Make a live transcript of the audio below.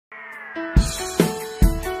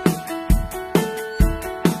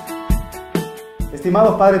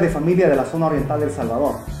Estimados padres de familia de la zona oriental de El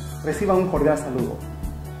Salvador, reciban un cordial saludo.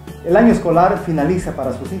 El año escolar finaliza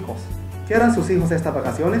para sus hijos. ¿Qué harán sus hijos estas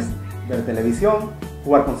vacaciones? ¿Ver televisión?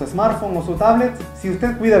 ¿Jugar con su smartphone o su tablet? Si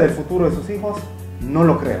usted cuida del futuro de sus hijos, no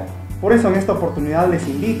lo creo. Por eso en esta oportunidad les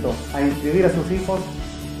invito a inscribir a sus hijos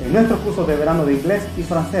en nuestros cursos de verano de inglés y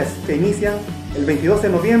francés, que inician el 22 de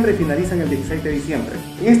noviembre y finalizan el 16 de diciembre.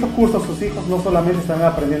 En estos cursos sus hijos no solamente estarán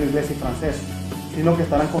aprendiendo inglés y francés, sino que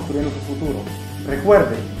estarán construyendo su futuro.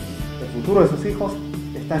 Recuerde, el futuro de sus hijos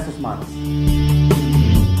está en sus manos.